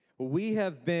We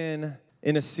have been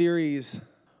in a series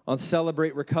on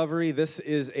Celebrate Recovery. This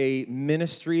is a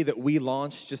ministry that we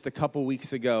launched just a couple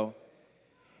weeks ago.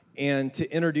 And to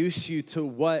introduce you to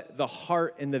what the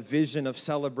heart and the vision of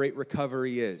Celebrate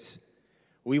Recovery is,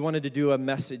 we wanted to do a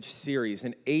message series,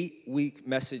 an 8-week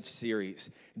message series,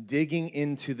 digging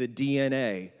into the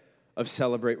DNA of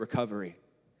Celebrate Recovery.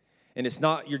 And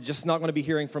you're just not going to be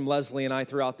hearing from Leslie and I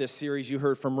throughout this series. You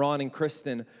heard from Ron and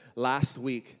Kristen last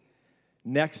week.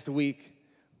 Next week,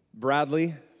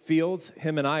 Bradley Fields,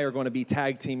 him and I are going to be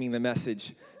tag teaming the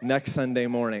message next Sunday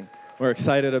morning. We're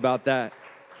excited about that.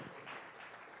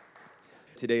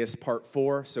 Today is part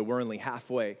 4, so we're only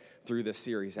halfway through this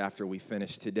series after we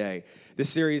finish today. This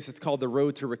series, it's called The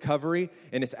Road to Recovery,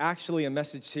 and it's actually a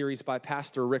message series by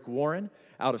Pastor Rick Warren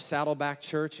out of Saddleback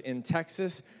Church in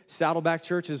Texas. Saddleback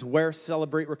Church is where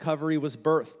Celebrate Recovery was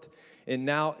birthed, and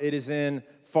now it is in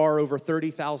far over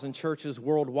 30,000 churches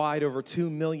worldwide. Over 2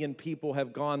 million people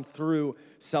have gone through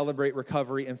Celebrate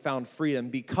Recovery and found freedom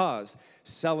because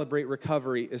Celebrate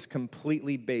Recovery is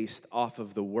completely based off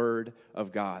of the Word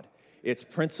of God. Its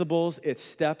principles, its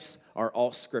steps are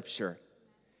all Scripture.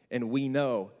 And we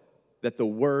know that the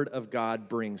Word of God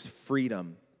brings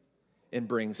freedom and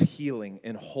brings healing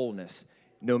and wholeness.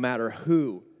 No matter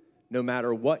who, no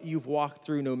matter what you've walked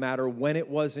through, no matter when it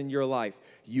was in your life,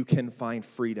 you can find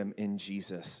freedom in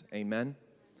Jesus. Amen?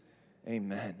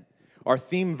 Amen. Our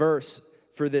theme verse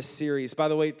for this series, by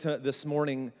the way, this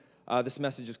morning, this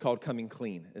message is called Coming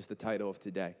Clean, is the title of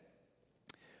today.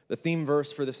 The theme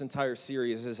verse for this entire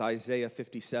series is Isaiah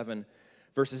 57,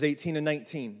 verses 18 and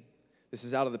 19. This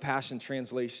is out of the Passion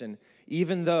Translation.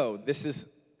 Even though, this is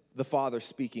the Father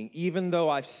speaking, even though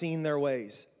I've seen their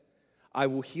ways, I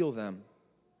will heal them.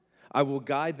 I will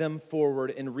guide them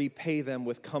forward and repay them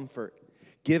with comfort,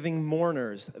 giving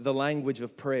mourners the language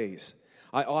of praise.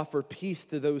 I offer peace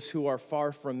to those who are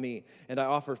far from me, and I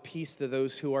offer peace to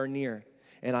those who are near,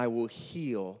 and I will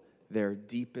heal their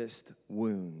deepest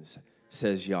wounds,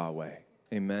 says Yahweh.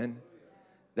 Amen.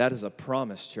 That is a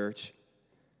promise, church.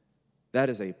 That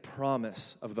is a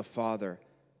promise of the Father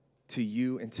to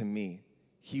you and to me.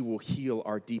 He will heal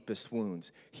our deepest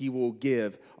wounds. He will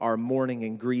give our mourning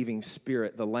and grieving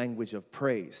spirit the language of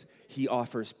praise. He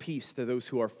offers peace to those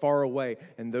who are far away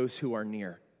and those who are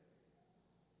near.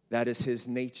 That is His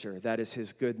nature. That is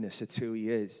His goodness. It's who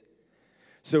He is.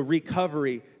 So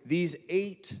recovery, these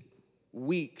 8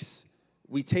 weeks,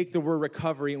 we take the word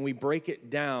recovery and we break it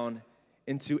down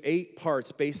into 8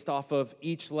 parts based off of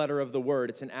each letter of the word.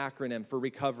 It's an acronym for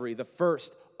recovery. The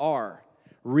first, R.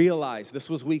 Realize, this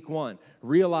was week 1,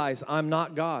 realize I'm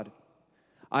not God.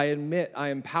 I admit I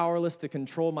am powerless to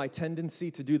control my tendency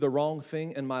to do the wrong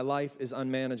thing and my life is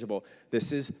unmanageable.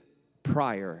 This is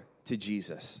prior to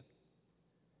Jesus.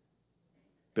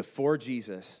 Before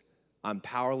Jesus, I'm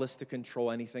powerless to control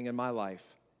anything in my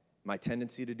life. My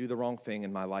tendency to do the wrong thing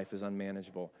and my life is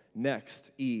unmanageable.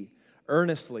 Next, E,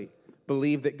 earnestly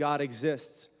believe that God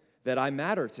exists, that I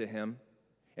matter to Him,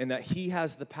 and that He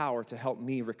has the power to help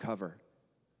me recover.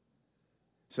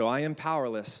 So I am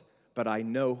powerless, but I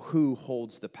know who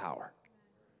holds the power.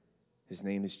 His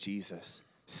name is Jesus.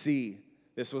 C,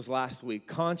 this was last week,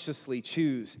 consciously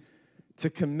choose to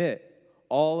commit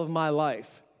all of my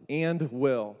life and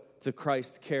will to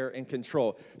Christ's care and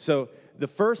control. So the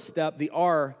first step, the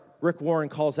R, Rick Warren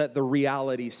calls that the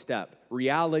reality step.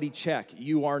 Reality check,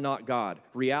 you are not God.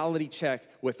 Reality check,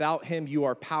 without Him, you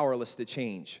are powerless to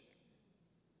change.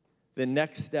 The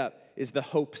next step is the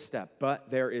hope step,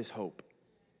 but there is hope.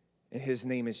 And His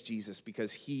name is Jesus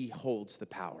because He holds the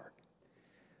power.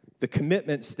 The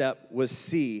commitment step was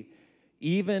C.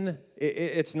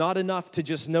 It's not enough to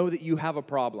just know that you have a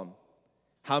problem.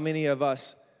 How many of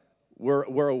us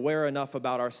we're aware enough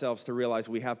about ourselves to realize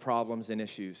we have problems and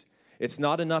issues? It's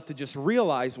not enough to just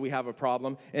realize we have a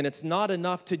problem, and it's not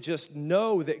enough to just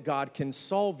know that God can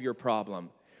solve your problem.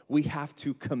 We have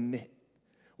to commit.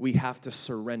 We have to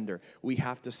surrender. We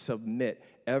have to submit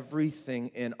everything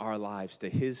in our lives to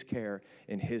His care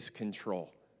and His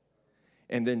control.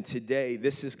 And then today,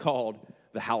 this is called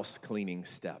the house cleaning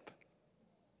step.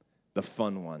 The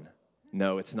fun one.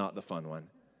 No, it's not the fun one.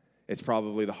 It's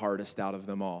probably the hardest out of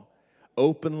them all.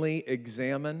 Openly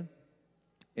examine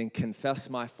and confess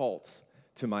my faults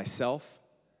to myself,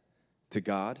 to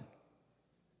God,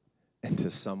 and to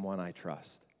someone I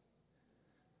trust.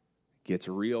 Gets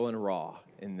real and raw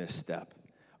in this step.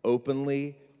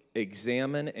 Openly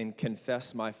examine and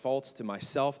confess my faults to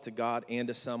myself, to God, and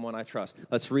to someone I trust.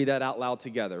 Let's read that out loud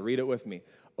together. Read it with me.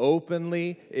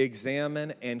 Openly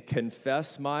examine and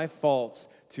confess my faults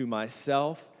to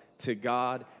myself, to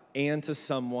God, and to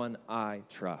someone I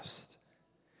trust.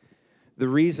 The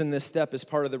reason this step is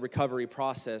part of the recovery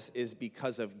process is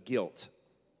because of guilt.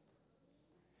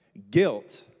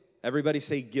 Guilt, everybody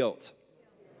say guilt.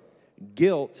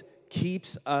 Guilt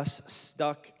keeps us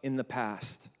stuck in the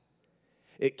past.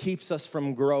 It keeps us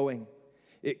from growing.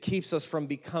 It keeps us from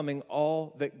becoming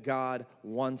all that God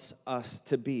wants us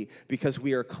to be because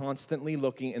we are constantly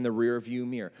looking in the rearview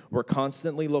mirror. We're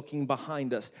constantly looking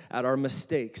behind us at our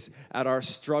mistakes, at our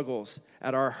struggles,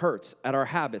 at our hurts, at our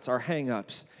habits, our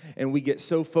hang-ups. And we get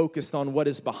so focused on what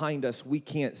is behind us, we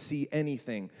can't see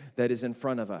anything that is in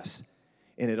front of us.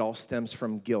 And it all stems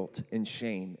from guilt and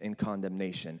shame and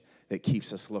condemnation that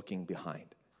keeps us looking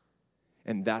behind.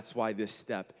 And that's why this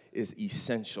step is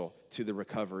essential to the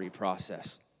recovery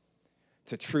process.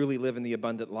 To truly live in the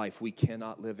abundant life, we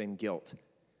cannot live in guilt.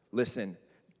 Listen,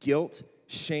 guilt,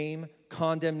 shame,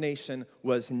 condemnation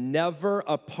was never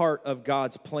a part of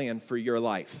God's plan for your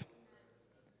life.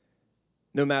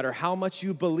 No matter how much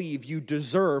you believe you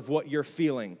deserve what you're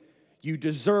feeling, you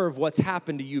deserve what's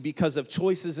happened to you because of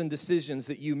choices and decisions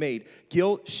that you made.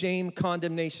 Guilt, shame,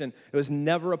 condemnation, it was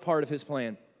never a part of his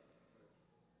plan.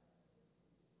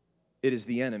 It is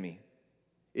the enemy.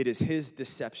 It is his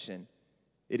deception.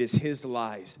 It is his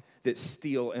lies that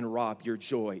steal and rob your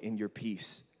joy and your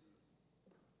peace.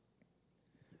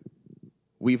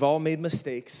 We've all made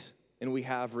mistakes and we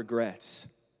have regrets.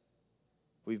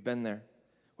 We've been there.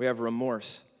 We have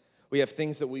remorse. We have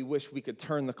things that we wish we could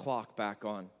turn the clock back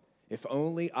on. If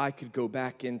only I could go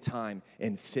back in time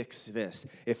and fix this.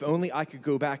 If only I could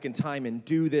go back in time and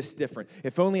do this different.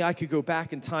 If only I could go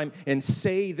back in time and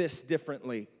say this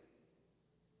differently.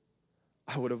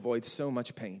 I would avoid so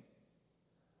much pain.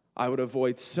 I would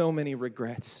avoid so many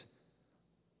regrets.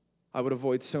 I would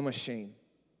avoid so much shame.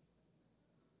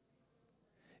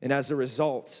 And as a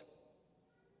result,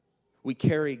 we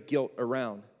carry guilt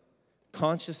around,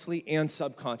 consciously and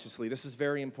subconsciously. This is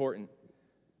very important.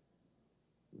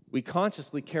 We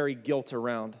consciously carry guilt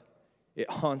around. It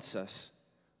haunts us.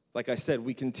 Like I said,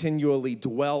 we continually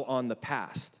dwell on the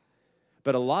past.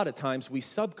 But a lot of times we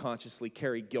subconsciously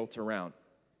carry guilt around.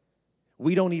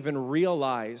 We don't even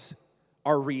realize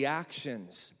our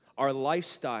reactions, our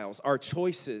lifestyles, our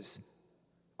choices,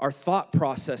 our thought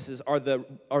processes are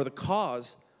the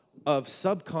cause of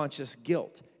subconscious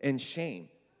guilt and shame.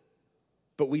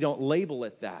 But we don't label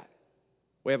it that.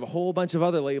 We have a whole bunch of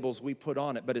other labels we put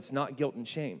on it, but it's not guilt and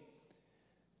shame.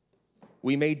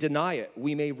 We may deny it.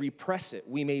 We may repress it.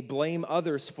 We may blame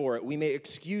others for it. We may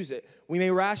excuse it. We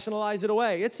may rationalize it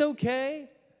away. It's okay.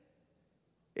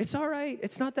 It's all right.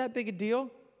 It's not that big a deal.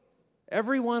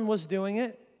 Everyone was doing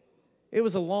it. It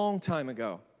was a long time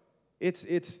ago. It's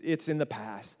in the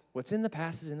past. What's in the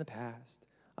past is in the past.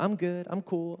 I'm good. I'm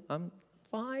cool. I'm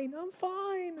fine.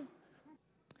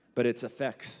 But its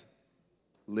effects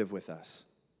live with us.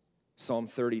 Psalm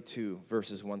 32,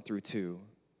 verses 1 through 2.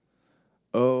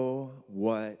 Oh,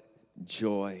 what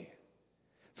joy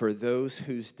for those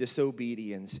whose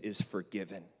disobedience is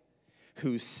forgiven,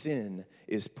 whose sin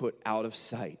is put out of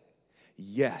sight.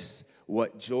 Yes,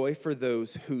 what joy for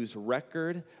those whose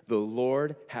record the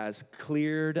Lord has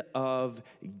cleared of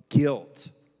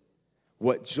guilt.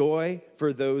 What joy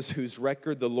for those whose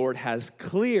record the Lord has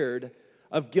cleared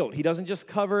of guilt. He doesn't just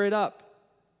cover it up.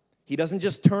 He doesn't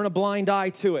just turn a blind eye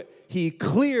to it. He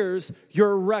clears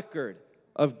your record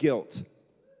of guilt,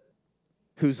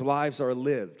 whose lives are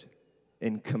lived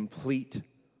in complete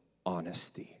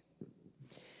honesty.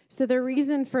 So the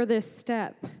reason for this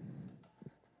step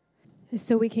is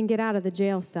so we can get out of the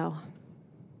jail cell.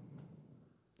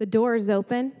 The door is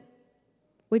open.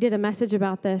 We did a message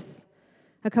about this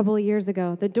a couple of years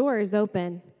ago. The door is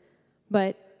open,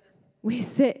 but we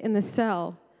sit in the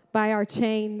cell by our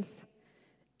chains,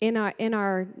 in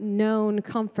our known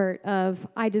comfort of,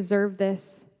 I deserve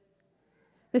this.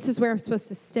 This is where I'm supposed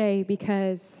to stay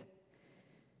because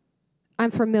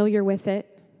I'm familiar with it.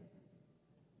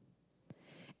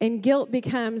 And guilt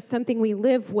becomes something we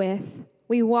live with,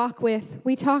 we walk with,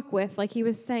 we talk with, like he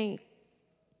was saying.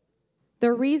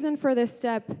 The reason for this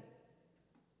step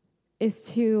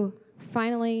is to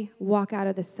finally walk out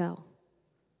of the cell.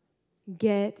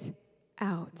 Get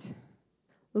out.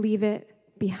 Leave it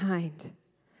behind.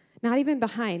 Not even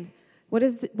behind. What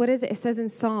is it? It says in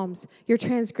Psalms, your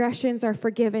transgressions are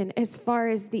forgiven as far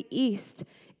as the east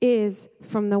is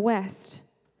from the west.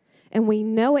 And we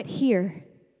know it here.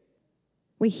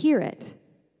 We hear it,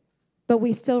 but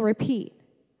we still repeat.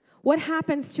 What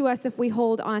happens to us if we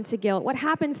hold on to guilt? What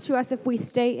happens to us if we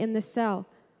stay in the cell?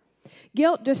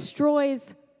 Guilt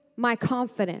destroys my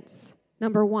confidence,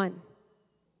 number one.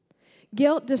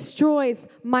 Guilt destroys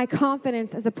my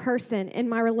confidence as a person in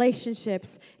my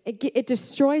relationships. It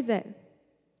destroys it.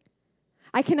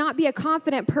 I cannot be a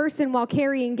confident person while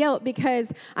carrying guilt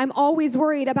because I'm always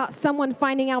worried about someone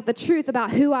finding out the truth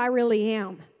about who I really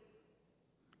am.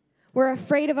 We're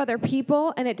afraid of other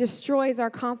people, and it destroys our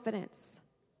confidence.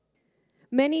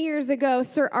 Many years ago,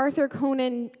 Sir Arthur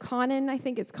Conan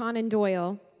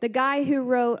Doyle, the guy who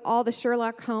wrote all the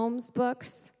Sherlock Holmes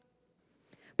books,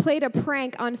 played a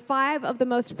prank on 5 of the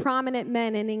most prominent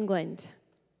men in England.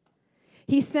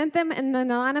 He sent them an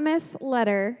anonymous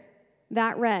letter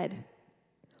that read,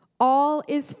 "All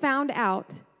is found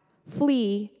out,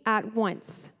 flee at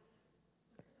once."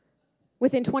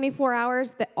 Within 24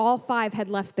 hours, all 5 had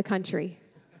left the country.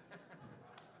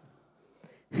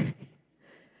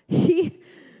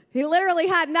 He literally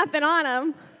had nothing on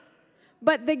him,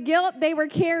 but the guilt they were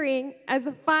carrying as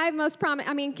the 5 most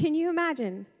prominent, can you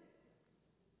imagine?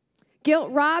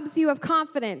 Guilt robs you of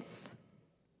confidence.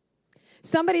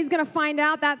 Somebody's going to find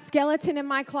out that skeleton in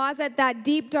my closet, that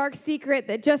deep, dark secret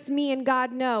that just me and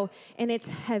God know, and it's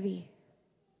heavy.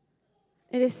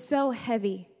 It is so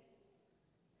heavy.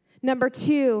 Number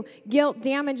 2, guilt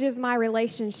damages my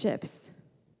relationships.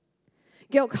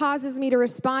 Guilt causes me to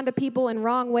respond to people in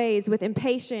wrong ways with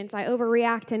impatience. I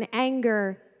overreact in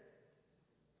anger.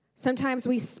 Sometimes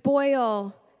we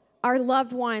spoil our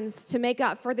loved ones to make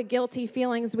up for the guilty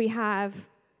feelings we have.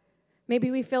 Maybe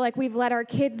we feel like we've let our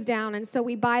kids down, and so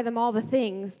we buy them all the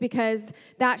things because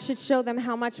that should show them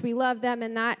how much we love them,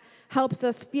 and that helps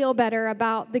us feel better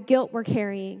about the guilt we're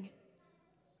carrying.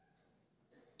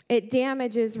 It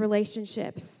damages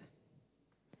relationships.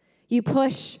 You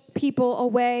push people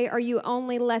away, or you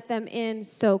only let them in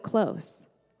so close,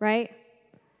 right?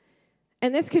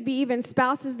 And this could be even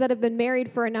spouses that have been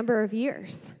married for a number of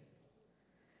years.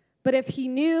 But if he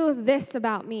knew this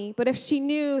about me, but if she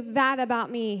knew that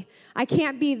about me, I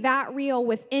can't be that real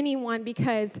with anyone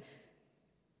because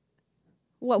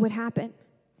what would happen?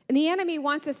 And the enemy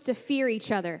wants us to fear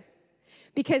each other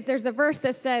because there's a verse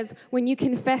that says, when you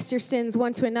confess your sins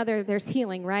one to another, there's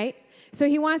healing, right? So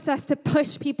he wants us to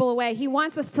push people away. He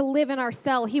wants us to live in our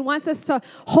cell. He wants us to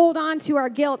hold on to our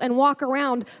guilt and walk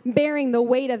around bearing the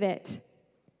weight of it.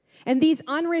 And these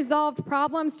unresolved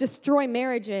problems destroy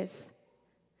marriages,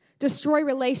 destroy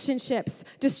relationships,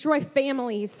 destroy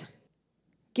families.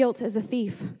 Guilt is a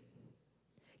thief.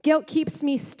 Guilt keeps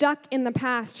me stuck in the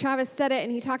past. Travis said it,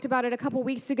 and he talked about it a couple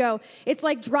weeks ago. It's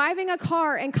like driving a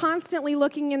car and constantly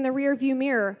looking in the rearview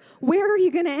mirror. Where are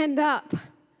you going to end up?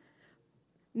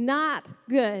 Not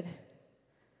good.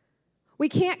 We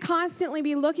can't constantly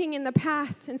be looking in the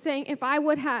past and saying, if I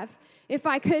would have, if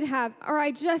I could have, or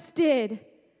I just did.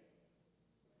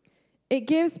 It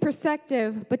gives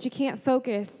perspective, but you can't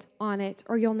focus on it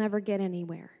or you'll never get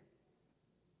anywhere.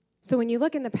 So when you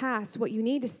look in the past, what you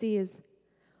need to see is,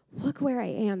 look where I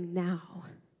am now.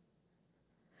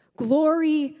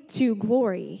 Glory to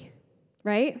glory,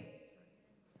 right?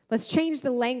 Let's change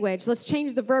the language. Let's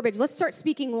change the verbiage. Let's start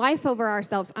speaking life over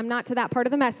ourselves. I'm not to that part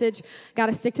of the message. Got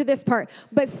to stick to this part.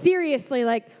 But seriously,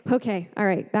 okay, all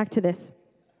right, back to this.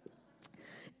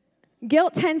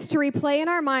 Guilt tends to replay in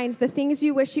our minds the things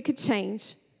you wish you could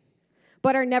change,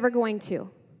 but are never going to.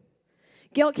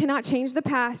 Guilt cannot change the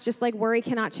past, just like worry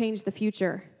cannot change the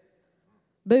future.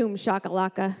 Boom,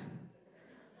 shakalaka.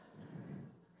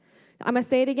 I'm going to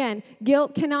say it again.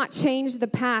 Guilt cannot change the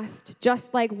past,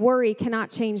 just like worry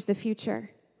cannot change the future.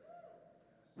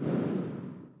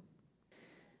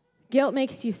 Guilt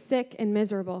makes you sick and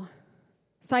miserable.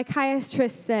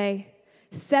 Psychiatrists say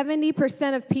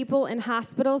 70% of people in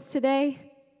hospitals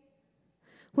today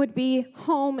would be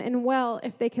home and well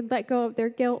if they could let go of their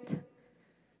guilt.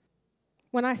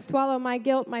 When I swallow my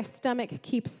guilt, my stomach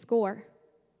keeps score.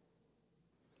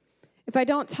 If I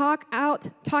don't talk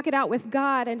it out with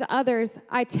God and to others,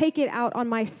 I take it out on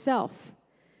myself.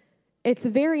 It's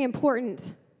very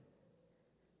important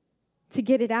to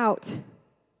get it out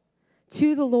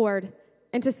to the Lord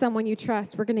and to someone you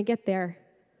trust. We're going to get there.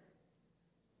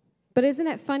 But isn't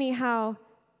it funny how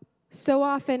so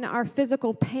often our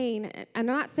physical pain, and I'm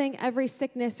not saying every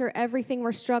sickness or everything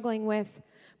we're struggling with,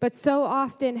 but so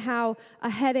often how a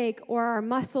headache or our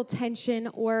muscle tension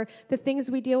or the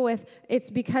things we deal with, it's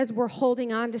because we're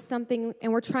holding on to something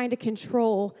and we're trying to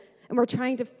control and we're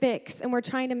trying to fix and we're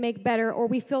trying to make better, or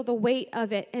we feel the weight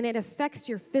of it and it affects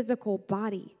your physical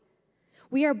body.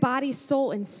 We are body,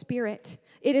 soul, and spirit.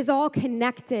 It is all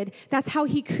connected. That's how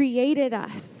He created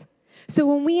us. So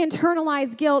when we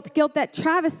internalize guilt that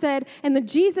Travis said and that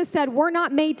Jesus said we're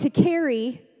not made to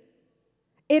carry,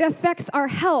 it affects our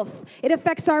health. It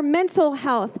affects our mental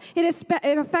health. It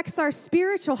affects our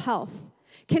spiritual health.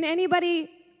 Can anybody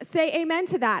say amen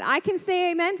to that? I can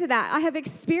say amen to that. I have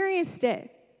experienced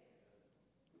it.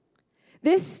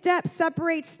 This step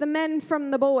separates the men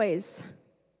from the boys.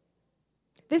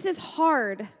 This is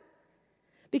hard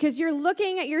because you're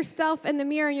looking at yourself in the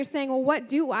mirror and you're saying, well, what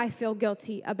do I feel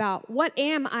guilty about? What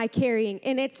am I carrying?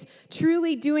 And it's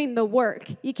truly doing the work.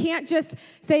 You can't just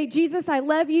say, Jesus, I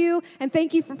love you and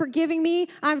thank you for forgiving me.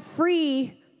 I'm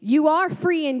free. You are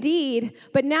free indeed,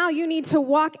 but now you need to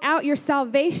walk out your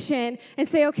salvation and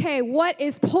say, okay, what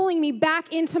is pulling me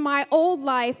back into my old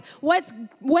life? What's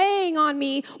weighing on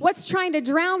me? What's trying to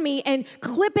drown me? And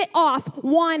clip it off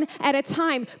one at a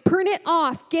time. Prune it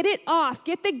off. Get it off.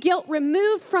 Get the guilt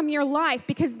removed from your life,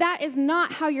 because that is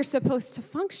not how you're supposed to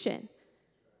function.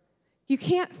 You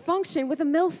can't function with a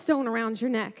millstone around your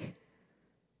neck,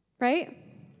 right?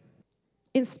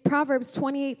 In Proverbs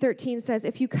 28:13 says,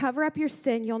 if you cover up your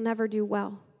sin, you'll never do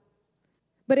well.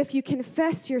 But if you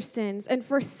confess your sins and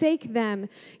forsake them,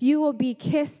 you will be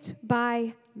kissed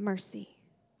by mercy.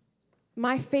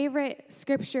 My favorite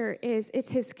scripture is,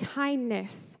 it's his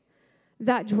kindness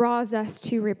that draws us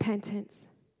to repentance.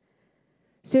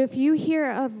 So if you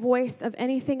hear a voice of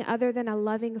anything other than a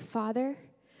loving father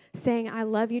saying, I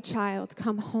love you, child,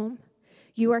 come home,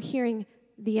 you are hearing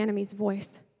the enemy's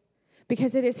voice.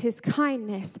 Because it is his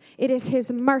kindness, it is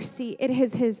his mercy, it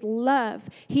is his love.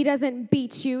 He doesn't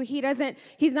beat you.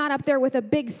 He's not up there with a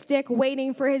big stick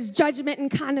waiting for his judgment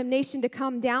and condemnation to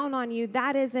come down on you.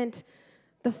 That isn't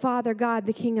the Father God,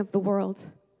 the King of the world.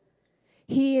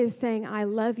 He is saying, I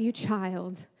love you,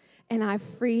 child, and I've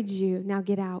freed you. Now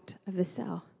get out of the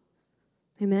cell.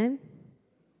 Amen?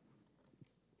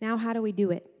 Now how do we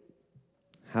do it?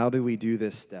 How do we do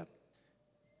this step?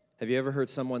 Have you ever heard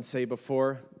someone say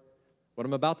before, what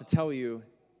I'm about to tell you,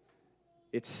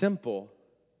 it's simple,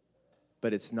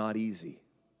 but it's not easy.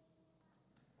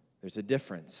 There's a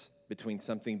difference between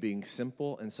something being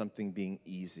simple and something being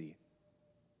easy.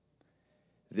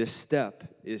 This step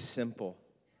is simple,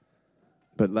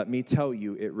 but let me tell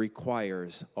you, it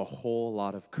requires a whole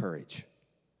lot of courage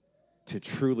to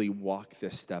truly walk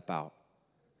this step out.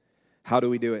 How do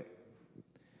we do it?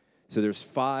 So there's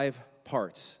 5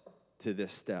 parts to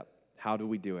this step. How do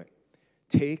we do it?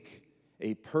 Take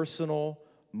a personal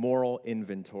moral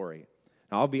inventory.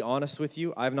 Now, I'll be honest with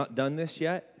you, I've not done this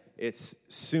yet. It's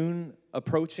soon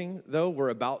approaching, though.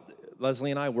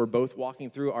 Leslie and I, we're both walking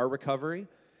through our recovery,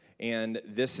 and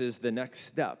this is the next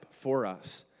step for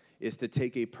us, is to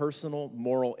take a personal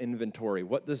moral inventory.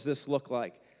 What does this look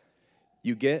like?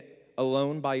 You get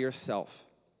alone by yourself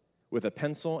with a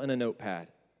pencil and a notepad,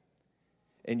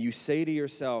 and you say to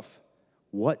yourself,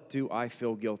 what do I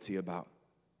feel guilty about?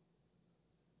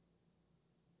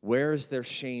 Where is there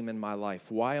shame in my life?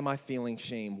 Why am I feeling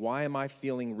shame? Why am I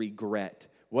feeling regret?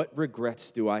 What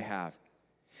regrets do I have?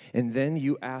 And then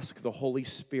you ask the Holy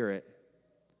Spirit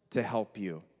to help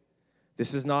you.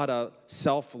 This is not a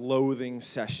self-loathing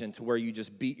session to where you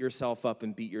just beat yourself up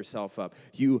and beat yourself up.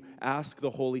 You ask the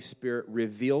Holy Spirit,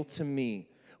 reveal to me,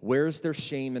 where is there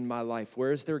shame in my life?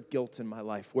 Where is there guilt in my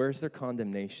life? Where is there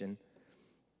condemnation?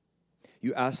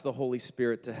 You ask the Holy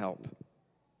Spirit to help.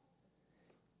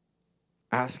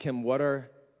 Ask him, what are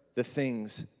the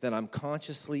things that I'm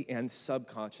consciously and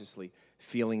subconsciously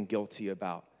feeling guilty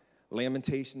about?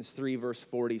 Lamentations 3 verse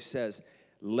 40 says,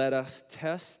 let us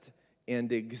test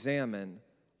and examine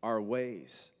our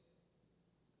ways.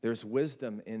 There's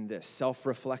wisdom in this,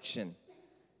 self-reflection,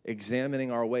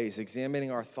 examining our ways,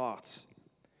 examining our thoughts.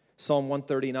 Psalm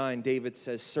 139, David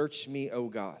says, search me, O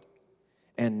God,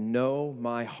 and know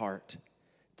my heart.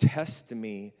 Test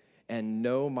me and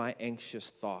know my anxious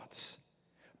thoughts.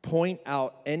 Point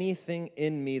out anything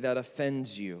in me that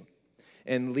offends you,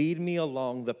 and lead me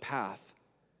along the path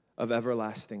of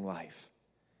everlasting life.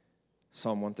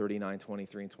 Psalm 139,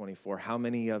 23 and 24. How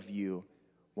many of you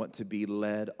want to be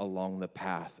led along the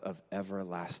path of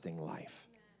everlasting life,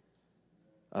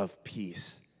 of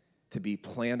peace, to be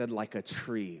planted like a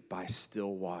tree by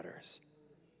still waters?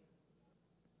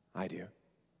 I do.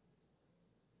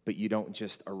 But you don't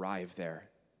just arrive there.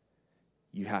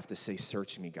 You have to say,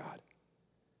 search me, God.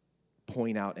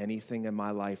 Point out anything in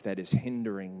my life that is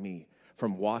hindering me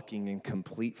from walking in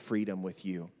complete freedom with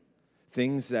you.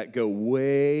 Things that go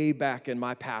way back in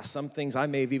my past, some things I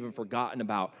may have even forgotten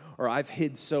about, or I've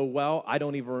hid so well, I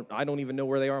don't even know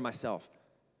where they are myself.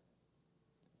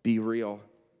 Be real.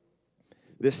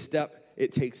 This step,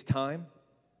 it takes time.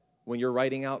 When you're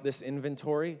writing out this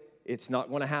inventory, it's not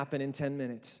going to happen in 10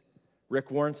 minutes. Rick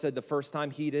Warren said the first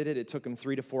time he did it, it took him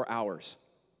 3 to 4 hours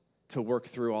to work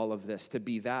through all of this, to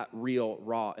be that real,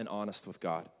 raw, and honest with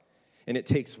God. And it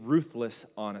takes ruthless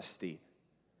honesty,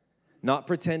 not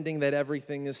pretending that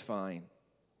everything is fine.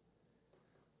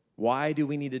 Why do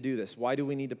we need to do this? Why do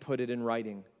we need to put it in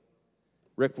writing?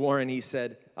 Rick Warren, he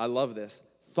said, I love this,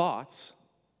 thoughts.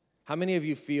 How many of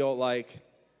you feel like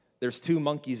there's two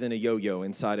monkeys in a yo-yo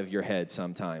inside of your head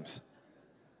sometimes,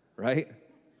 right?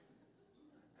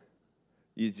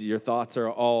 Your thoughts are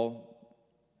all,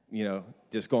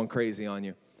 just going crazy on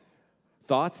you.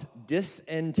 Thoughts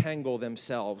disentangle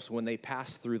themselves when they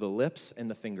pass through the lips and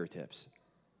the fingertips.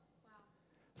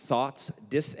 Thoughts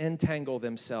disentangle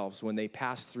themselves when they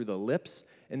pass through the lips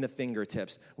and the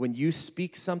fingertips. When you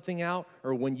speak something out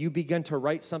or when you begin to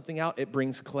write something out, it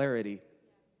brings clarity.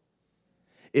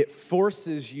 It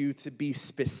forces you to be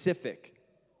specific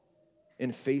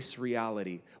and face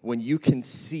reality. When you can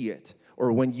see it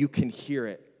or when you can hear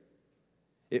it,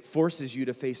 it forces you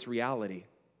to face reality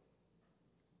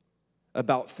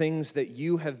about things that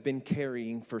you have been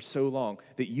carrying for so long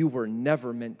that you were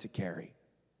never meant to carry.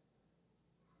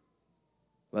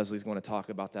 Leslie's going to talk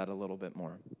about that a little bit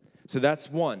more. So that's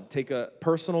one. Take a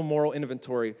personal moral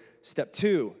inventory. Step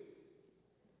 2,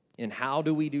 and how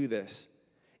do we do this?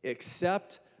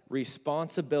 Accept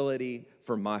responsibility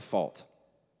for my fault.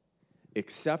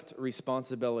 Accept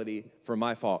responsibility for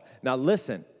my fault. Now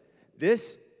listen,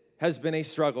 this has been a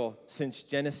struggle since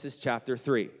Genesis chapter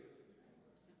 3.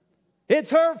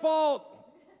 It's her fault.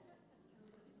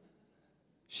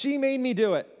 She made me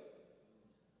do it.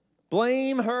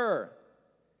 Blame her.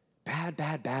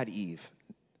 Bad Eve,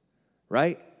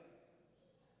 right?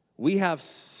 We have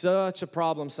such a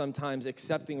problem sometimes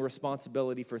accepting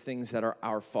responsibility for things that are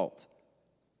our fault.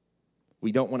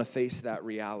 We don't want to face that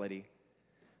reality.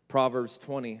 Proverbs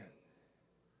 20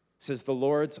 says, the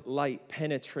Lord's light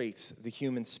penetrates the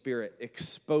human spirit,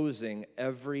 exposing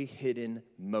every hidden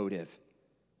motive.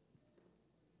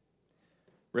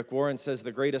 Rick Warren says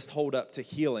the greatest holdup to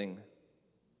healing,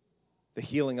 the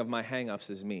healing of my hang-ups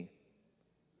is me.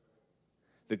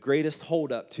 The greatest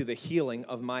holdup to the healing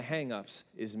of my hang-ups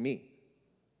is me.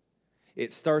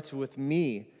 It starts with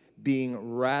me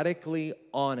being radically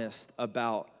honest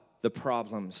about the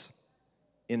problems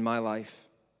in my life.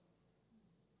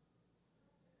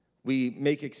 We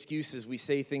make excuses. We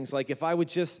say things like, if I would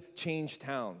just change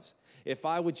towns, if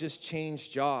I would just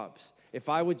change jobs, if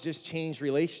I would just change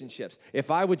relationships,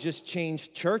 if I would just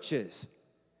change churches,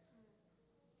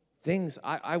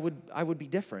 I would be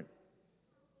different.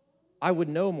 I would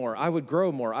know more. I would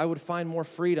grow more. I would find more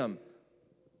freedom.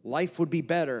 Life would be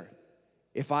better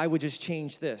if I would just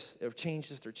change this or change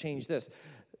this or change this.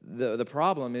 The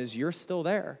problem is you're still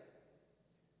there.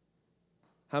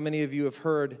 How many of you have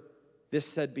heard this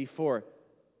said before?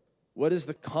 What is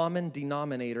the common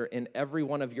denominator in every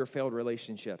one of your failed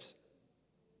relationships?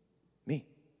 Me.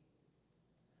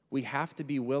 We have to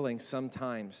be willing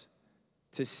sometimes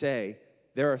to say,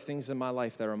 there are things in my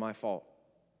life that are my fault,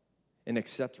 and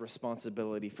accept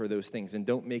responsibility for those things. And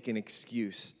don't make an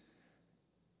excuse.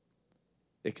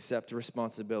 Accept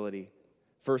responsibility.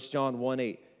 1 John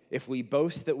 1:8, if we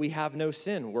boast that we have no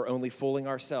sin, we're only fooling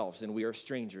ourselves, and we are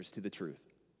strangers to the truth.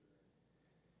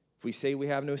 If we say we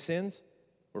have no sins,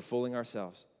 we're fooling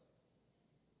ourselves.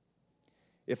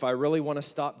 If I really want to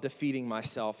stop defeating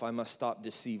myself, I must stop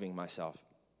deceiving myself.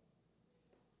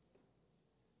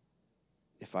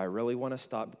 If I really want to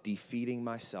stop defeating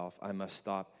myself, I must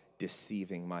stop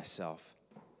deceiving myself.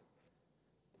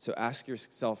 So ask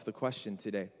yourself the question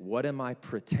today, what am I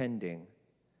pretending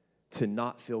to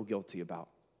not feel guilty about?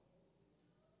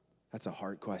 That's a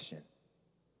hard question.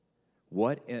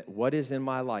 What is in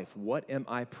my life? What am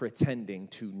I pretending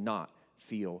to not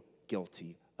feel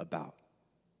guilty about?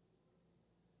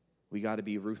 We got to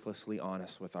be ruthlessly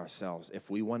honest with ourselves. If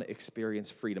we want to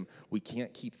experience freedom, we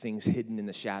can't keep things hidden in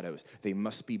the shadows. They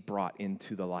must be brought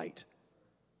into the light.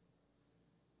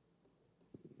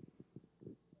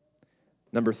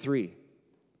 Number 3,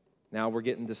 now we're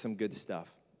getting to some good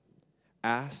stuff.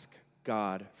 Ask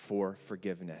God for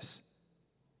forgiveness.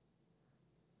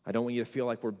 I don't want you to feel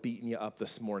like we're beating you up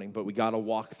this morning, but we got to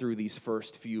walk through these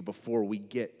first few before we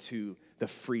get to the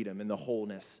freedom and the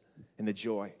wholeness and the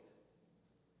joy.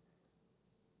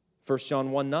 1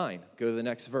 John 1:9, go to the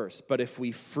next verse. But if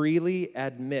we freely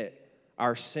admit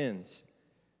our sins,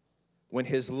 when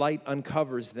his light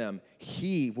uncovers them,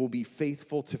 he will be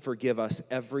faithful to forgive us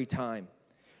every time.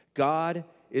 God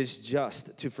is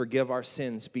just to forgive our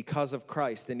sins because of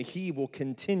Christ, and he will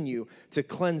continue to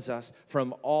cleanse us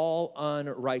from all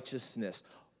unrighteousness.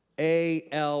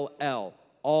 A-L-L,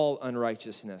 all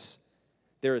unrighteousness.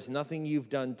 There is nothing you've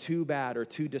done too bad or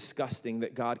too disgusting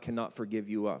that God cannot forgive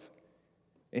you of,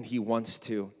 and he wants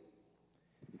to.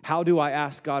 How do I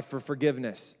ask God for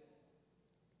forgiveness?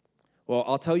 Well,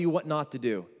 I'll tell you what not to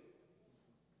do.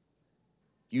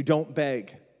 You don't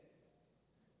beg.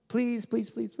 Please, please,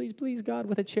 please, please, please, God,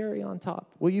 with a cherry on top,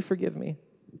 will you forgive me?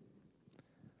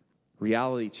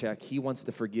 Reality check, he wants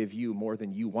to forgive you more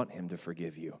than you want him to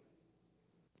forgive you.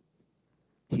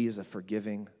 He is a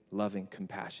forgiving, loving,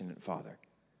 compassionate Father.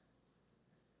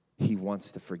 He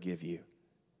wants to forgive you.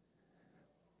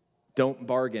 Don't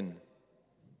bargain.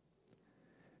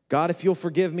 God, if you'll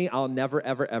forgive me, I'll never,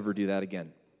 ever, ever do that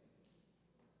again.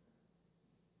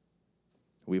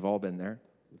 We've all been there.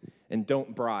 And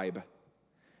don't bribe.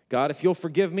 God, if you'll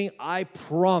forgive me, I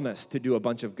promise to do a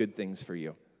bunch of good things for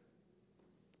you.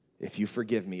 If you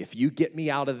forgive me, if you get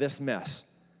me out of this mess,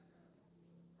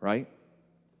 right?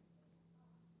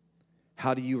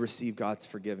 How do you receive God's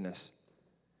forgiveness?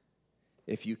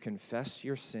 If you confess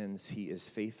your sins, he is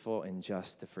faithful and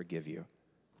just to forgive you.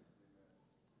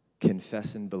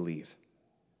 Confess and believe.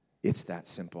 It's that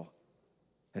simple.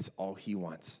 That's all he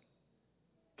wants.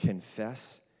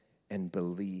 Confess and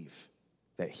believe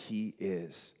that he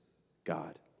is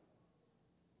God,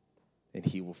 and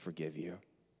he will forgive you.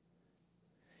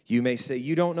 You may say,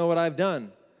 you don't know what I've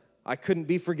done. I couldn't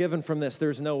be forgiven from this.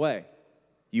 There's no way.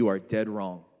 You are dead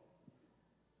wrong.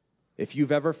 If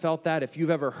you've ever felt that, if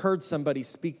you've ever heard somebody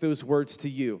speak those words to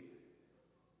you,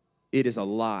 it is a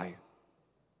lie.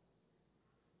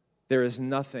 There is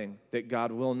nothing that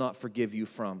God will not forgive you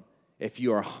from. If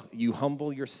you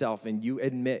humble yourself and you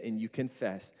admit and you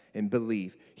confess and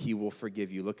believe, he will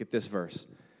forgive you. Look at this verse.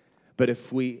 But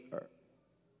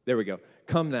there we go.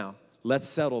 Come now, let's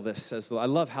settle this, says the Lord. I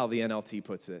love how the NLT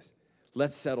puts this.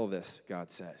 Let's settle this, God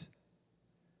says.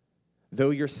 Though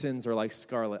your sins are like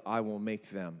scarlet, I will make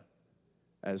them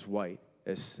as white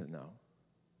as snow.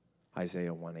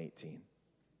 Isaiah 1:18.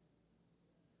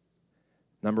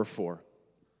 Number 4.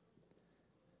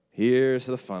 Here's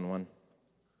the fun one.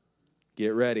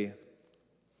 Get ready.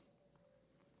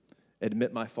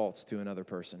 Admit my faults to another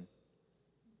person.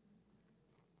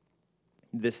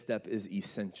 This step is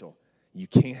essential. You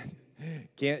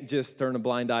can't just turn a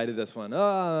blind eye to this one.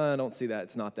 Oh, I don't see that.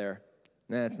 It's not there.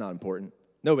 Nah, it's not important.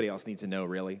 Nobody else needs to know,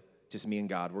 really. Just me and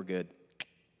God. We're good.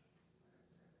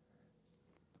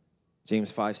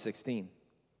 James 5:16.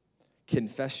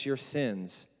 Confess your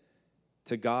sins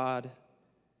to God,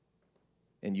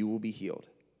 and you will be healed.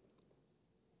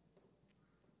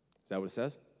 Is that what it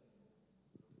says?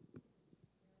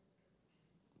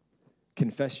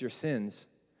 Confess your sins.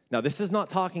 Now, this is not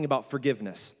talking about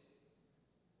forgiveness.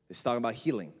 It's talking about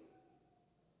healing.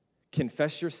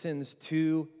 Confess your sins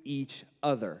to each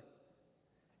other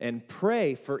and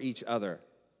pray for each other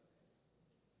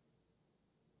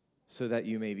so that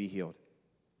you may be healed.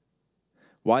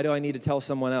 Why do I need to tell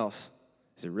someone else?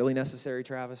 Is it really necessary,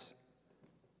 Travis?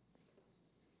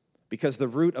 Because the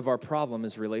root of our problem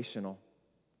is relational.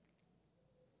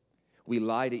 We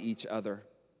lie to each other.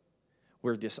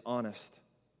 We're dishonest.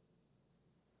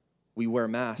 We wear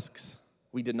masks.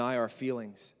 We deny our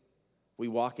feelings. We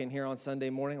walk in here on Sunday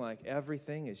morning like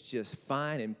everything is just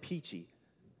fine and peachy.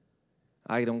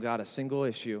 I don't got a single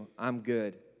issue. I'm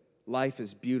good. Life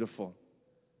is beautiful.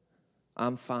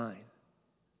 I'm fine.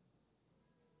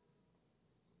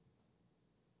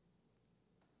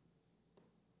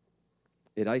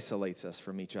 It isolates us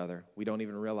from each other. We don't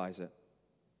even realize it.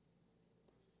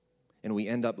 And we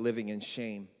end up living in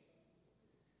shame.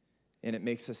 And it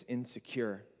makes us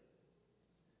insecure.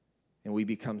 And we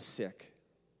become sick.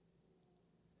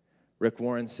 Rick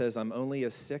Warren says, I'm only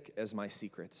as sick as my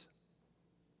secrets.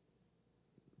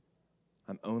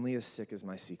 I'm only as sick as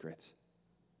my secrets.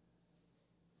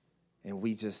 And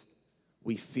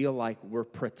we feel like we're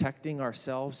protecting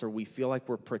ourselves, or we feel like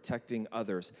we're protecting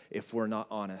others if we're not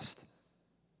honest.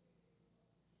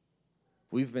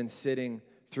 We've been sitting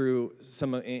through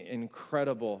some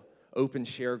incredible open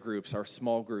share groups, our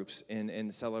small groups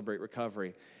in Celebrate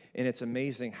Recovery. And it's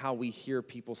amazing how we hear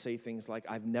people say things like,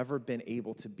 I've never been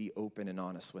able to be open and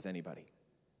honest with anybody.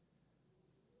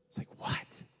 It's like,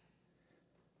 what?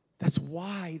 That's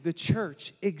why the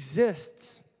church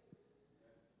exists.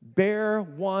 Bear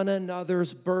one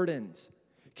another's burdens.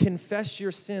 Confess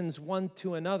your sins one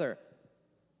to another,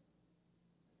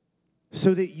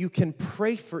 so that you can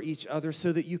pray for each other,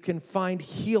 so that you can find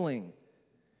healing.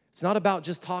 It's not about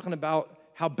just talking about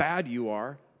how bad you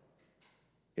are.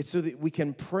 It's so that we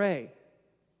can pray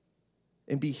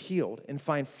and be healed and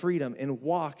find freedom and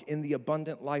walk in the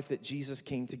abundant life that Jesus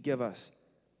came to give us.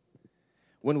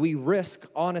 When we risk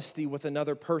honesty with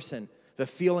another person, the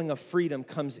feeling of freedom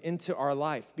comes into our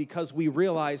life because we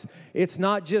realize it's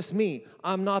not just me.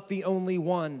 I'm not the only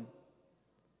one.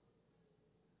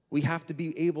 We have to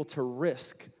be able to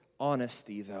risk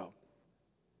honesty, though.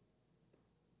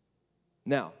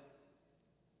 Now,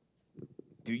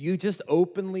 do you just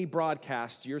openly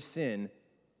broadcast your sin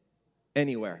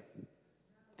anywhere,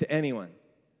 to anyone?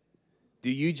 Do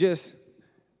you just,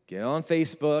 Get on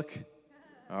Facebook,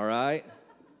 all right?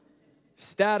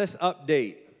 Status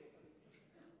update.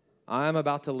 I'm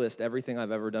about to list everything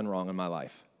I've ever done wrong in my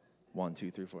life. 1,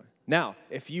 2, 3, 4. Now,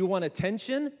 if you want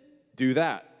attention, do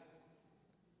that.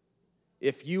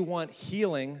 If you want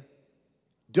healing,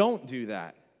 don't do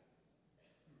that.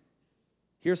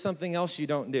 Here's something else you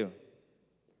don't do.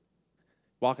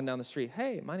 Walking down the street,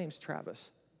 hey, my name's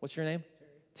Travis. What's your name?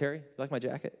 Terry. You like my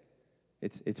jacket?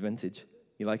 It's vintage.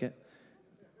 You like it?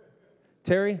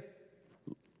 Terry,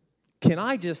 can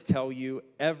I just tell you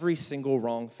every single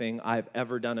wrong thing I've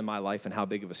ever done in my life and how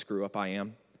big of a screw up I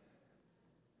am?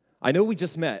 I know we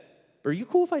just met, but are you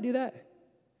cool if I do that?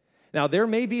 Now, there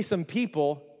may be some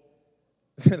people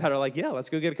that are like, yeah,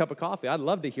 let's go get a cup of coffee. I'd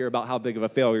love to hear about how big of a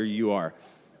failure you are.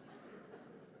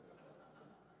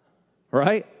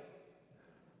 Right?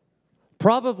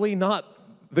 Probably not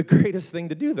the greatest thing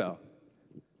to do, though.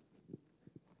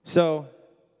 So,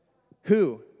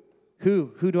 who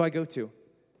do I go to?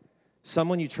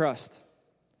 Someone you trust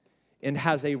and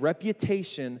has a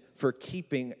reputation for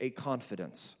keeping a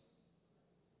confidence.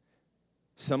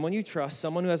 Someone you trust,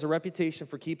 someone who has a reputation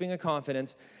for keeping a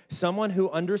confidence, someone who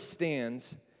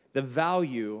understands the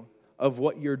value of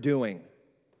what you're doing.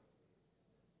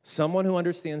 Someone who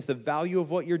understands the value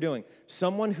of what you're doing.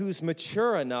 Someone who's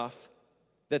mature enough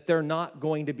that they're not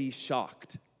going to be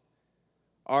shocked.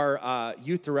 Our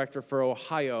youth director for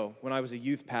Ohio, when I was a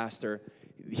youth pastor,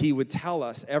 he would tell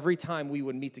us every time we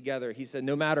would meet together, he said,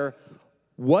 no matter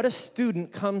what a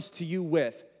student comes to you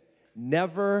with,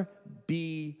 never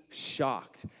be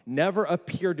shocked. Never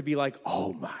appear to be like,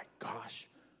 oh my gosh.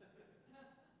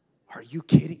 Are you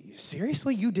kidding?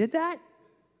 Seriously, you did that?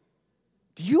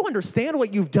 Do you understand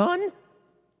what you've done?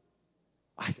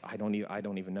 I don't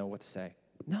even know what to say.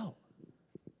 No.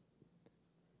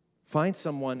 Find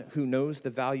someone who knows the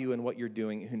value in what you're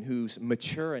doing and who's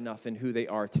mature enough in who they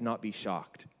are to not be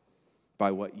shocked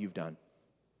by what you've done.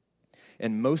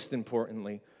 And most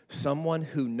importantly, someone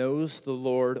who knows the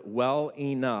Lord well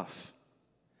enough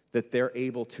that they're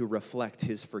able to reflect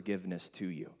his forgiveness to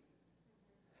you.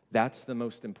 That's the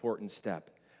most important step.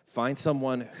 Find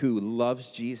someone who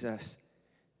loves Jesus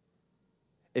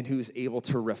and who's able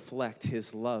to reflect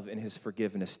his love and his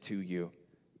forgiveness to you.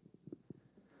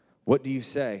 What do you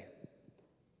say?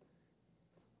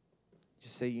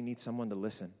 Just say you need someone to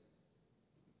listen.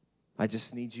 I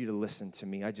just need you to listen to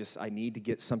me. I need to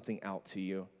get something out to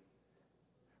you.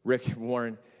 Rick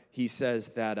Warren, he says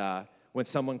that when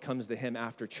someone comes to him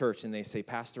after church and they say,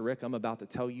 Pastor Rick, I'm about to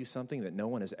tell you something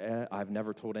that I've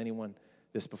never told anyone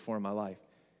this before in my life.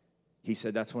 He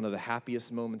said that's one of the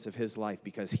happiest moments of his life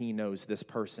because he knows this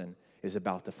person is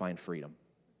about to find freedom.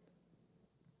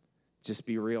 Just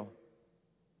be real.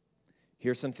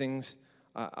 Here's some things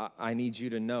I need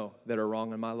you to know that are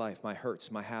wrong in my life, my hurts,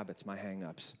 my habits, my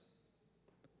hang-ups.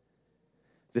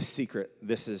 The secret,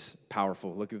 this is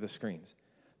powerful. Look at the screens.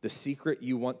 The secret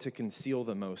you want to conceal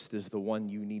the most is the one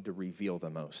you need to reveal the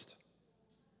most.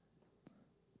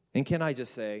 And can I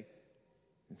just say,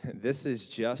 this is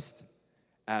just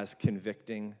as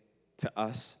convicting to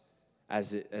us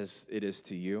as it is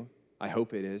to you. I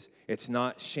hope it is. It's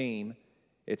not shame.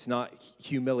 It's not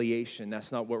humiliation.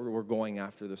 That's not what we're going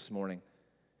after this morning.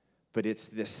 But it's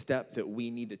this step that we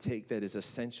need to take that is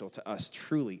essential to us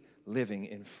truly living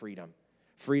in freedom.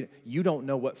 Freedom. You don't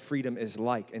know what freedom is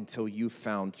like until you've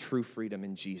found true freedom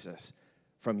in Jesus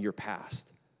from your past,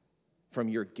 from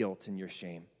your guilt and your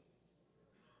shame.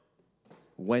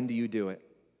 When do you do it?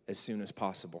 As soon as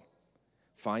possible.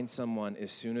 Find someone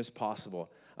as soon as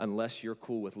possible. Unless you're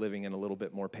cool with living in a little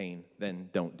bit more pain, then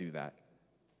don't do that.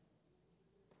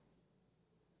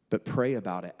 But pray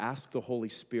about it. Ask the Holy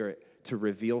Spirit to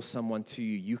reveal someone to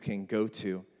you you can go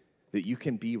to, that you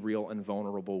can be real and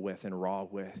vulnerable with and raw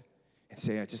with, and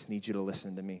say, I just need you to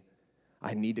listen to me.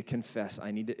 I need to confess. I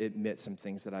need to admit some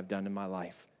things that I've done in my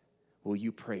life. Will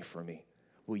you pray for me?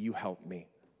 Will you help me?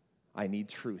 I need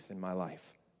truth in my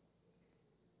life.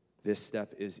 This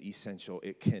step is essential.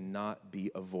 It cannot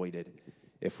be avoided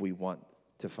if we want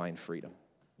to find freedom.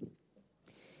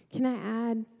 Can I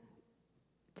add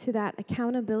to that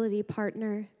accountability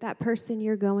partner, that person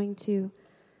you're going to?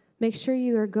 Make sure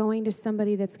you are going to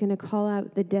somebody that's going to call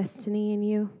out the destiny in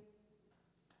you.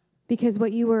 Because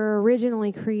what you were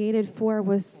originally created for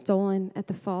was stolen at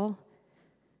the fall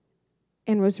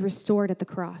and was restored at the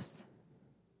cross.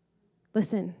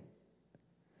 Listen.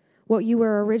 What you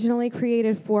were originally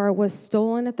created for was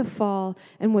stolen at the fall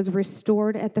and was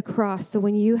restored at the cross. So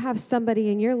when you have somebody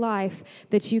in your life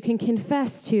that you can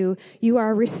confess to, you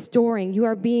are restoring, you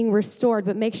are being restored.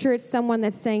 But make sure it's someone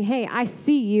that's saying, hey, I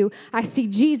see you. I see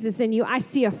Jesus in you. I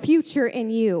see a future in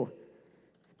you.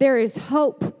 There is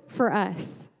hope for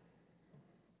us.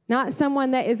 Not someone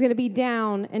that is going to be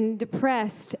down and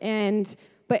depressed,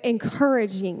 but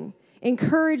encouraging.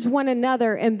 Encourage one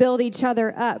another and build each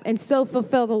other up and so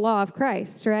fulfill the law of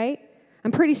Christ, right?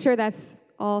 I'm pretty sure that's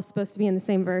all supposed to be in the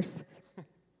same verse.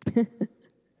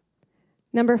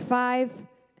 Number 5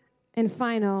 and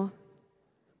final,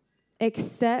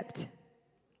 accept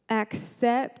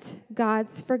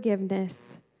God's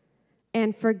forgiveness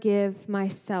and forgive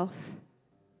myself.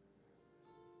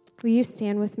 Will you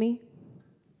stand with me?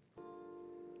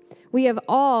 We have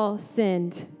all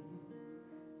sinned.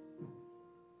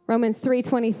 Romans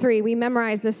 3:23, we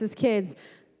memorized this as kids.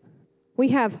 We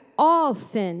have all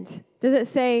sinned. Does it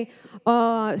say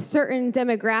a certain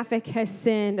demographic has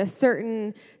sinned, a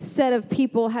certain set of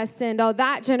people has sinned, oh,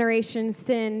 that generation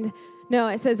sinned? No,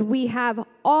 it says we have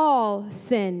all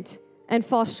sinned and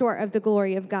fall short of the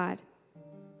glory of God.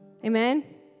 Amen?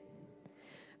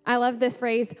 I love the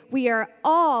phrase, we are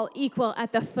all equal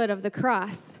at the foot of the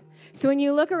cross. So when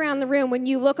you look around the room, when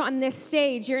you look on this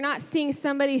stage, you're not seeing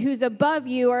somebody who's above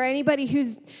you or anybody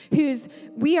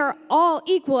we are all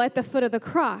equal at the foot of the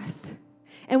cross.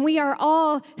 And we are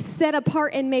all set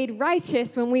apart and made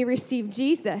righteous when we receive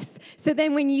Jesus. So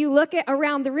then when you look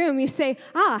around the room, you say,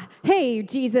 hey,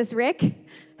 Jesus, Rick.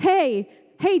 Hey,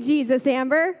 Jesus,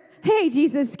 Amber. Hey,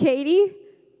 Jesus, Katie.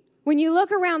 When you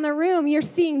look around the room, you're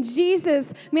seeing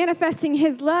Jesus manifesting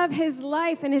his love, his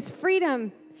life, and his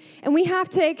freedom. And we have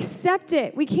to accept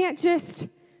it. We can't just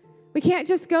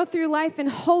go through life and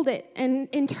hold it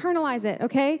and internalize it,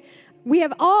 okay? We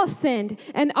have all sinned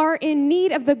and are in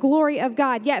need of the glory of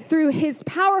God, yet through his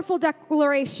powerful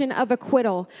declaration of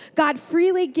acquittal, God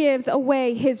freely gives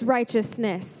away his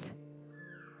righteousness.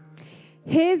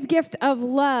 His gift of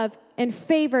love and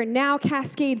favor now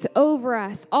cascades over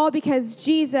us, all because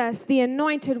Jesus, the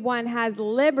Anointed One, has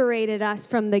liberated us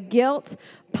from the guilt,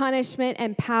 punishment,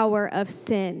 and power of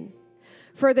sin.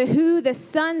 For who the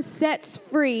Son sets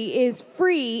free is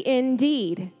free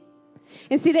indeed.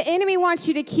 And see, the enemy wants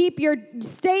you to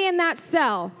stay in that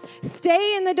cell,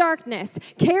 stay in the darkness,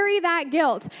 carry that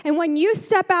guilt. And when you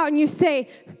step out and you say,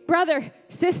 brother,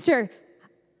 sister,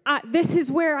 this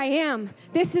is where I am.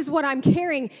 This is what I'm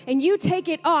carrying. And you take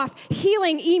it off.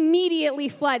 Healing immediately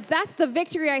floods. That's the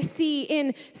victory I see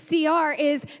in CR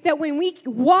is that when we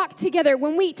walk together,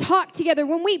 when we talk together,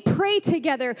 when we pray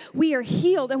together, we are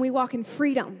healed and we walk in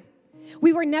freedom.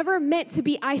 We were never meant to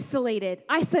be isolated.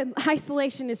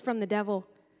 Isolation is from the devil.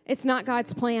 It's not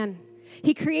God's plan.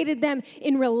 He created them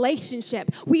in relationship.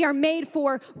 We are made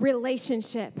for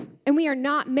relationship. And we are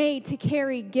not made to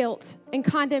carry guilt and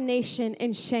condemnation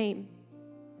and shame.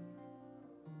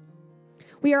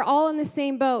 We are all in the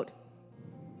same boat.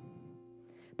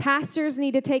 Pastors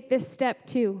need to take this step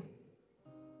too.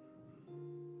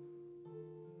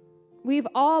 We've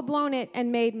all blown it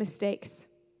and made mistakes.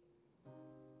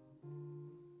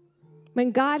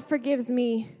 When God forgives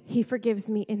me, he forgives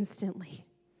me instantly.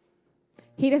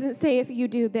 He doesn't say if you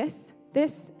do this,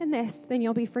 this, and this, then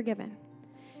you'll be forgiven.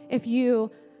 If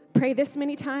you pray this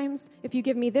many times, if you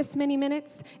give me this many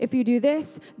minutes, if you do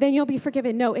this, then you'll be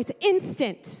forgiven. No, it's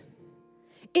instant.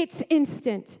 It's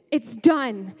instant. It's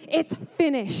done. It's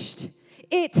finished.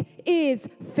 It is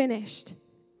finished.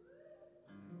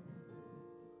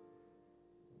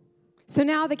 So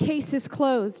now the case is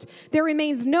closed. There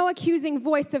remains no accusing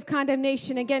voice of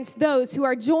condemnation against those who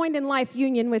are joined in life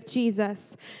union with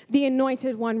Jesus, the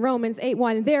Anointed One, Romans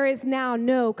 8:1. There is now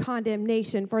no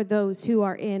condemnation for those who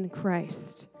are in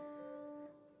Christ.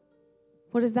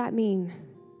 What does that mean?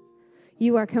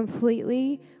 You are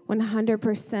completely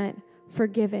 100%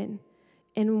 forgiven.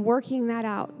 And working that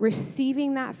out,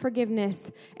 receiving that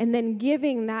forgiveness, and then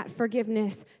giving that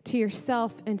forgiveness to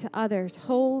yourself and to others.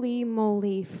 Holy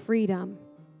moly, freedom.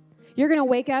 You're going to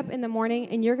wake up in the morning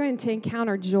and you're going to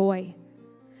encounter joy.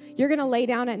 You're going to lay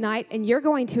down at night and you're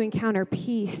going to encounter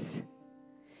peace.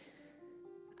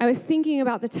 I was thinking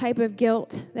about the type of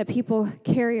guilt that people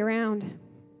carry around.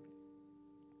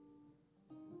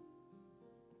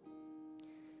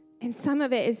 And some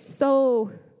of it is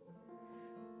so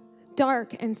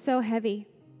dark and so heavy.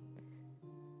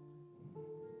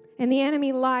 And the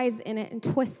enemy lies in it and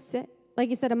twists it. Like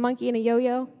you said, a monkey in a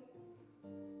yo-yo.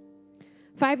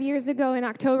 5 years ago in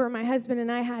October, my husband and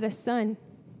I had a son.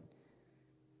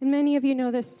 And many of you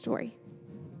know this story.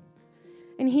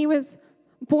 And he was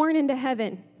born into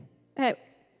heaven at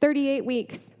 38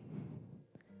 weeks.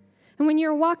 And when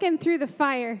you're walking through the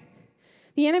fire,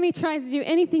 the enemy tries to do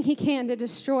anything he can to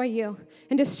destroy you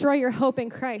and destroy your hope in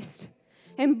Christ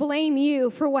and blame you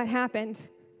for what happened.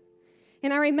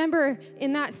 And I remember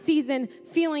in that season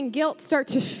feeling guilt start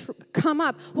to come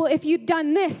up. Well, if you'd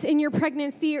done this in your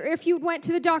pregnancy, or if you went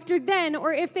to the doctor then,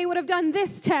 or if they would have done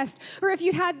this test, or if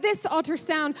you'd had this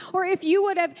ultrasound, or if you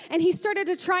would have, and he started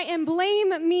to try and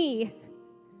blame me.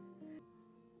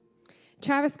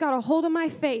 Travis got a hold of my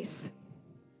face,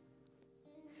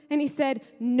 and he said,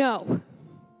 no.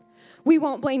 We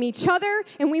won't blame each other,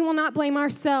 and we will not blame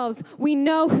ourselves. We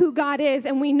know who God is,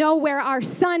 and we know where our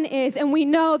son is, and we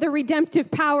know the redemptive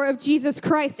power of Jesus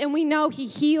Christ, and we know he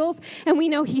heals, and we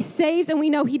know he saves, and we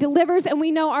know he delivers, and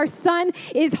we know our son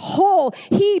is whole.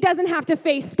 He doesn't have to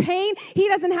face pain. He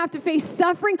doesn't have to face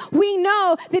suffering. We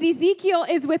know that Ezekiel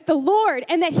is with the Lord,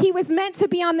 and that he was meant to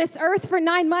be on this earth for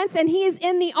 9 months, and he is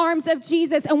in the arms of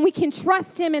Jesus, and we can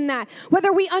trust him in that.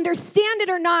 Whether we understand it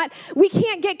or not, we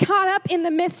can't get caught up in the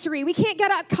mystery. We can't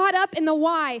get caught up in the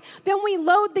why. Then we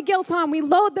load the guilt on. We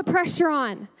load the pressure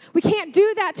on. We can't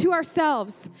do that to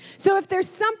ourselves. So if there's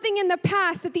something in the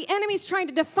past that the enemy's trying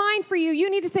to define for you, you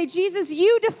need to say, Jesus,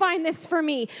 you define this for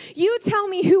me. You tell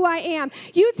me who I am.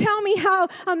 You tell me how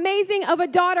amazing of a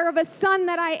daughter, of a son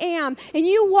that I am. And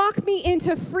you walk me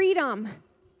into freedom.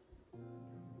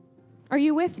 Are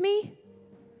you with me?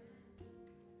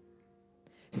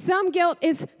 Some guilt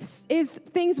is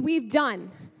things we've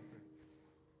done.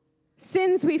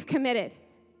 Sins we've committed.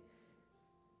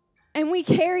 And we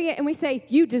carry it and we say,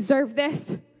 you deserve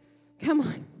this. Come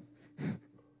on.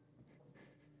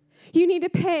 You need to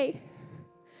pay.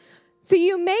 So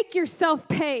you make yourself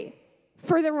pay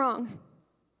for the wrong.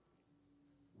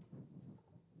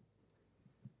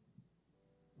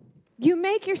 You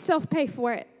make yourself pay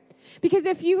for it. Because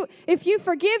if you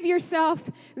forgive yourself,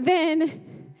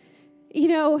 then,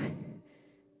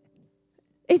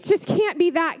 it just can't be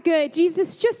that good.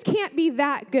 Jesus just can't be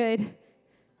that good.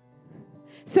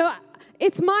 So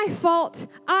it's my fault.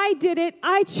 I did it.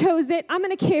 I chose it. I'm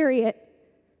going to carry it.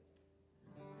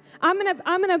 I'm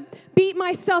going to beat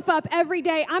myself up every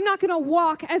day. I'm not going to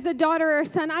walk as a daughter or a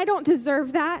son. I don't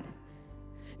deserve that.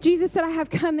 Jesus said, I have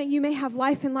come that you may have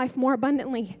life and life more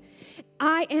abundantly.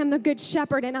 I am the good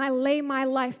shepherd, and I lay my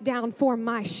life down for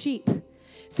my sheep.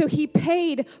 So he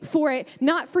paid for it,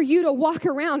 not for you to walk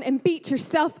around and beat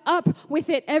yourself up with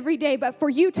it every day, but for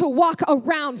you to walk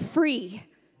around free.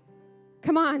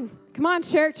 Come on,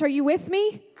 church, are you with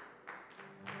me?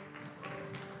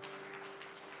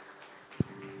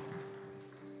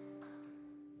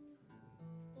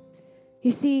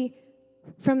 You see,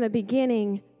 from the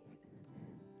beginning,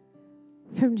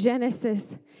 from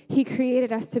Genesis, he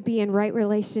created us to be in right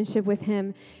relationship with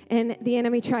him. And the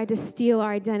enemy tried to steal our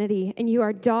identity. And you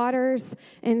are daughters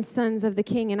and sons of the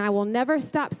King. And I will never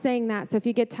stop saying that. So if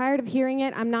you get tired of hearing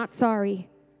it, I'm not sorry.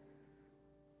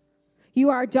 You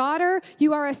are a daughter,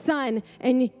 you are a son.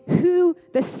 And who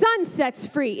the Son sets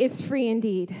free is free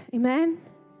indeed. Amen?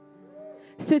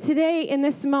 So today, in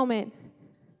this moment,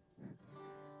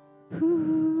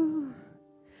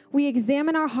 we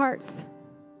examine our hearts.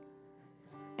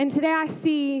 And today I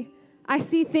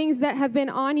see things that have been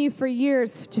on you for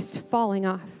years just falling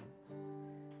off.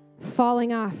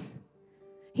 Falling off.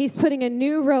 He's putting a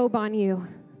new robe on you.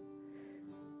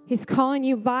 He's calling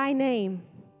you by name.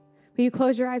 Will you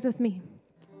close your eyes with me?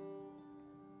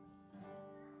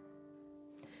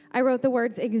 I wrote the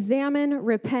words examine,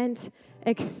 repent,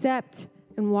 accept,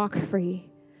 and walk free.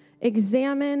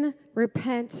 Examine,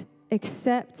 repent,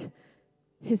 accept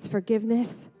his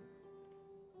forgiveness.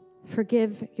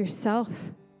 Forgive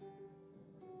yourself.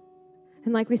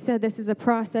 And like we said, this is a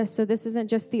process, so this isn't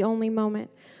just the only moment.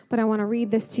 But I want to read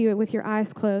this to you with your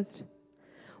eyes closed.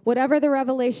 Whatever the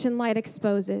revelation light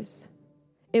exposes,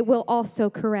 it will also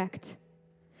correct.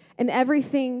 And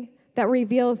everything that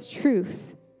reveals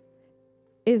truth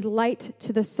is light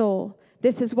to the soul.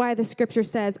 This is why the scripture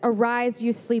says, arise,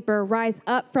 you sleeper, rise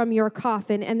up from your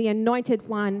coffin, and the anointed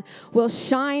one will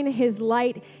shine his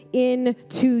light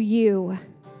into you.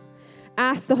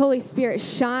 Ask the Holy Spirit,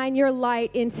 shine your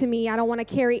light into me. I don't want to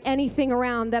carry anything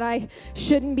around that I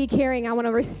shouldn't be carrying. I want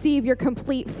to receive your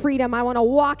complete freedom. I want to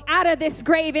walk out of this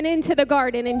grave and into the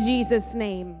garden in Jesus'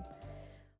 name.